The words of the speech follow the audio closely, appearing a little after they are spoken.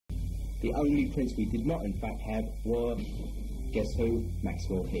The only prints we did not in fact have were, guess who?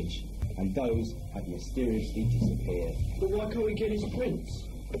 Maxwell Hitch. And those have mysteriously disappeared. But why can't we get his prints?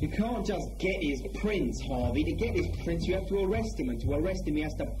 You can't just get his prints, Harvey. To get his prints, you have to arrest him, and to arrest him, he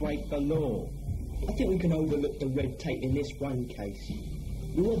has to break the law. I think we can overlook the red tape in this one case.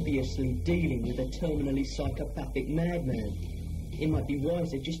 We're obviously dealing with a terminally psychopathic madman. It might be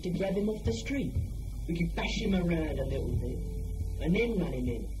wiser just to grab him off the street. We could bash him around a little bit, and then run him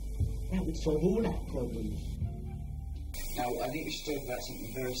in. That would solve all our problems. Now, I think we should talk about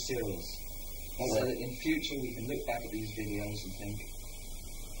something very serious. So that in future we can look back at these videos and think,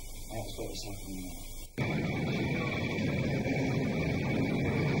 that's what was happening now.